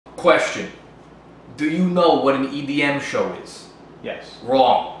Question. Do you know what an EDM show is? Yes.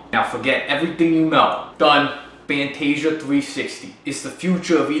 Wrong. Now forget everything you know. Done. Fantazia 360. It's the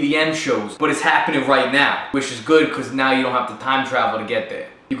future of EDM shows, but it's happening right now, which is good because now you don't have to time travel to get there.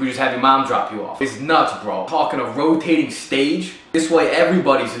 You could just have your mom drop you off. It's nuts, bro. Talking a rotating stage, this way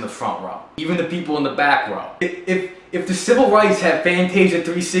everybody's in the front row, even the people in the back row. If the civil rights had Fantazia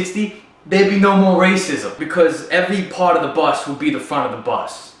 360, there'd be no more racism because every part of the bus would be the front of the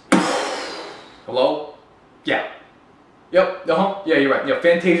bus. Hello? Yeah. Yep, yeah, you're right. Yeah,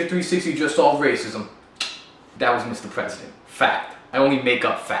 Fantazia 360 just solved racism. That was Mr. President. Fact. I only make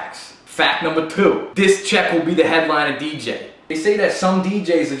up facts. Fact number 2. This check will be the headliner DJ. They say that some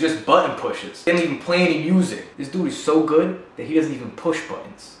DJs are just button pushers. They don't even play any music. This dude is so good that he doesn't even push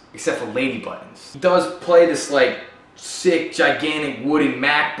buttons. Except for lady buttons. He does play this like sick, gigantic wooden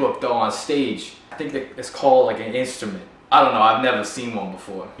MacBook though on stage. I think that it's called like an instrument. I don't know, I've never seen one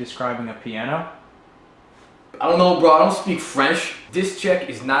before. Describing a piano? I don't know, bro, I don't speak French. This check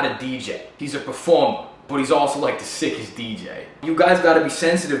is not a DJ. He's a performer. But he's also like the sickest DJ. You guys gotta be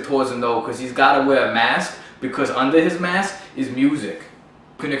sensitive towards him though, because he's gotta wear a mask, because under his mask is music.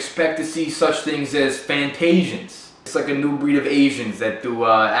 You can expect to see such things as Fantasians. It's like a new breed of Asians that do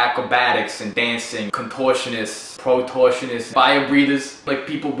acrobatics and dancing, contortionists, protortionists, fire breathers. Like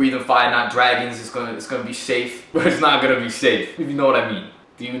people breathing fire, not dragons. It's gonna be safe, but it's not gonna be safe. If you know what I mean.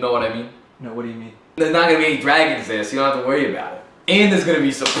 Do you know what I mean? No, what do you mean? There's not gonna be any dragons there, so you don't have to worry about it. And there's gonna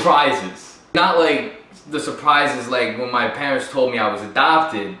be surprises. Not like the surprises like when my parents told me I was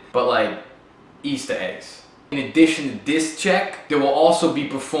adopted, but like Easter eggs. In addition to this check, there will also be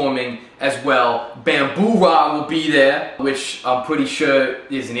performing as well. Bamboo Ra will be there, which I'm pretty sure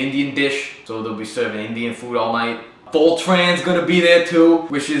is an Indian dish, so they'll be serving Indian food all night. Voltran's gonna be there too,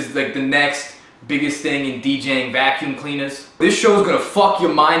 which is like the next biggest thing in DJing vacuum cleaners. This show is gonna fuck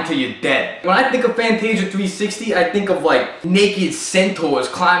your mind till you're dead. When I think of Fantazia 360, I think of like naked centaurs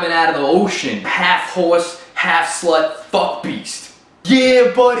climbing out of the ocean, half horse, half slut, fuck beast.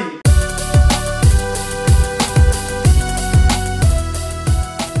 Yeah, buddy.